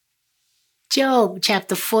Job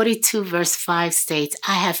chapter 42 verse 5 states,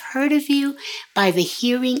 I have heard of you by the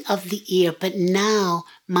hearing of the ear, but now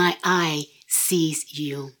my eye sees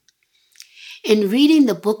you. In reading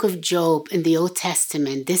the book of Job in the Old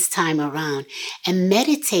Testament this time around and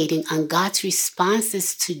meditating on God's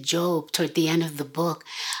responses to Job toward the end of the book,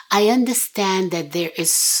 I understand that there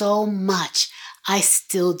is so much I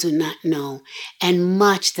still do not know and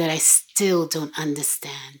much that I still don't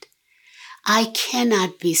understand. I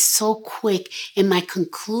cannot be so quick in my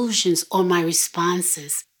conclusions or my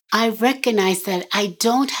responses. I recognize that I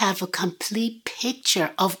don't have a complete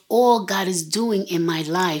picture of all God is doing in my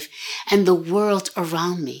life and the world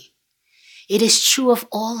around me. It is true of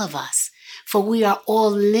all of us, for we are all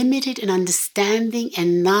limited in understanding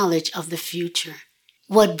and knowledge of the future.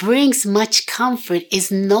 What brings much comfort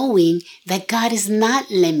is knowing that God is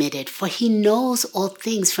not limited, for He knows all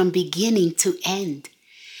things from beginning to end.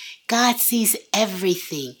 God sees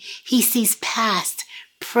everything. He sees past,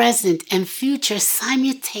 present, and future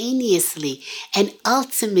simultaneously and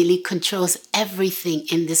ultimately controls everything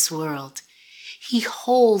in this world. He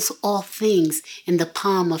holds all things in the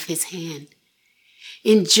palm of His hand.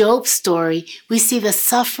 In Job's story, we see the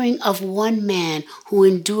suffering of one man who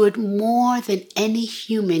endured more than any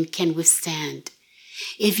human can withstand.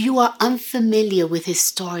 If you are unfamiliar with his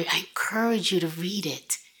story, I encourage you to read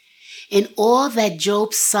it. In all that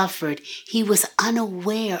Job suffered, he was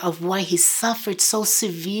unaware of why he suffered so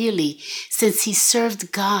severely since he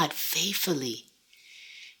served God faithfully.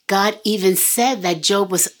 God even said that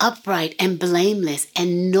Job was upright and blameless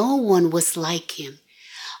and no one was like him.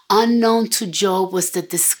 Unknown to Job was the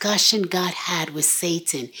discussion God had with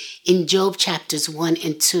Satan in Job chapters 1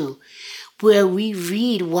 and 2, where we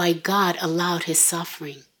read why God allowed his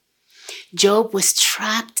suffering. Job was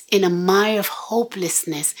trapped in a mire of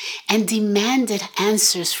hopelessness and demanded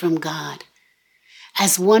answers from God.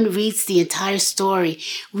 As one reads the entire story,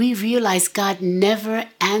 we realize God never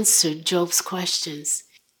answered Job's questions.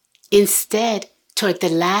 Instead, toward the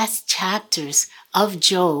last chapters of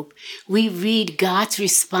Job, we read God's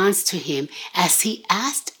response to him as he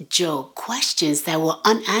asked Job questions that were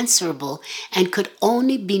unanswerable and could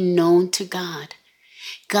only be known to God.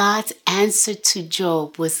 God's answer to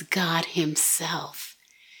Job was God Himself.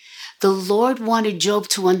 The Lord wanted Job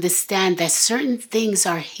to understand that certain things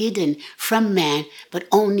are hidden from man, but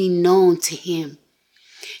only known to Him.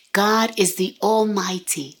 God is the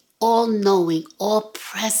Almighty, all-knowing,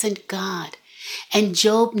 all-present God, and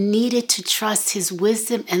Job needed to trust His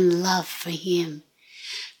wisdom and love for Him.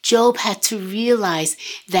 Job had to realize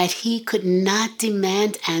that he could not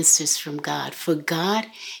demand answers from God, for God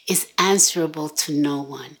is answerable to no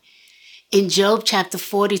one. In Job chapter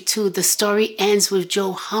 42, the story ends with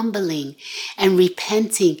Job humbling and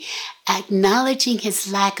repenting, acknowledging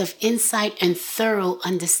his lack of insight and thorough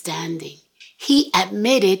understanding. He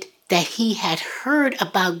admitted that he had heard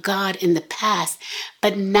about God in the past,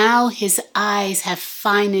 but now his eyes have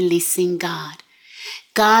finally seen God.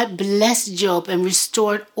 God blessed Job and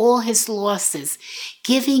restored all his losses,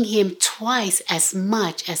 giving him twice as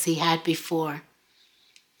much as he had before.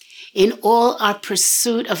 In all our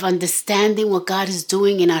pursuit of understanding what God is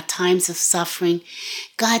doing in our times of suffering,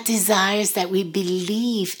 God desires that we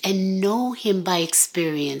believe and know Him by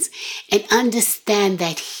experience and understand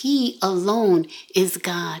that He alone is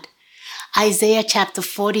God. Isaiah chapter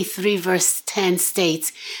 43 verse 10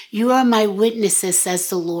 states, You are my witnesses, says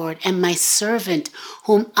the Lord, and my servant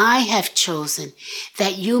whom I have chosen,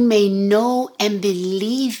 that you may know and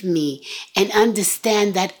believe me and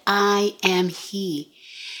understand that I am He.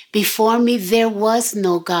 Before me there was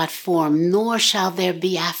no God formed, nor shall there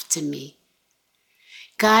be after me.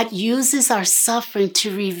 God uses our suffering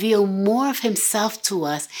to reveal more of Himself to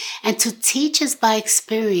us and to teach us by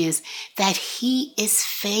experience that He is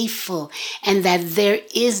faithful and that there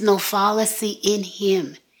is no fallacy in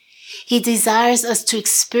Him. He desires us to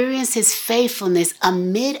experience His faithfulness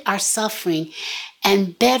amid our suffering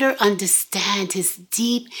and better understand His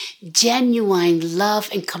deep, genuine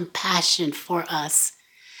love and compassion for us.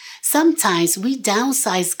 Sometimes we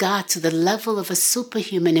downsize God to the level of a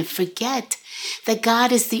superhuman and forget that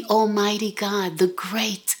God is the Almighty God, the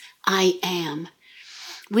great I Am.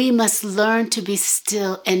 We must learn to be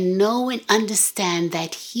still and know and understand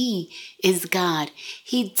that He is God.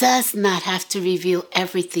 He does not have to reveal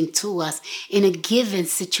everything to us in a given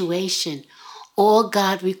situation. All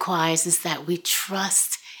God requires is that we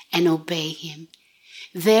trust and obey Him.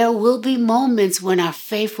 There will be moments when our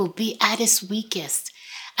faith will be at its weakest,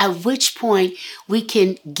 at which point we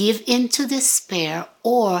can give in to despair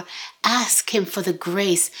or ask Him for the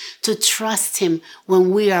grace to trust Him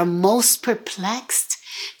when we are most perplexed,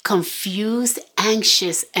 confused,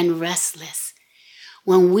 anxious, and restless.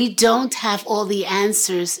 When we don't have all the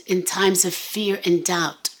answers in times of fear and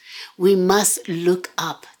doubt, we must look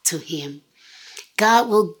up to Him. God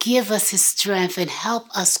will give us His strength and help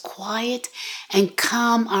us quiet and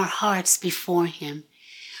calm our hearts before Him.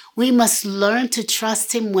 We must learn to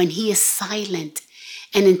trust Him when He is silent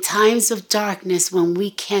and in times of darkness when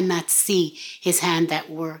we cannot see His hand at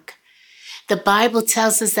work. The Bible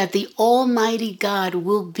tells us that the Almighty God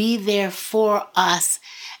will be there for us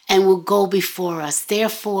and will go before us.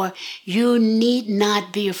 Therefore, you need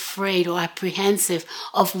not be afraid or apprehensive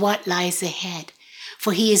of what lies ahead,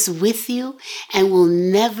 for He is with you and will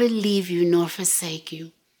never leave you nor forsake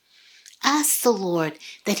you. Ask the Lord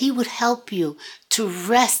that He would help you to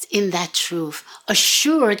rest in that truth,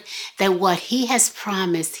 assured that what He has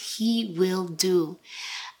promised He will do.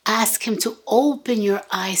 Ask Him to open your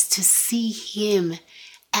eyes to see Him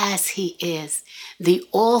as He is, the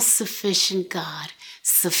all-sufficient God,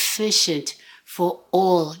 sufficient for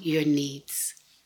all your needs.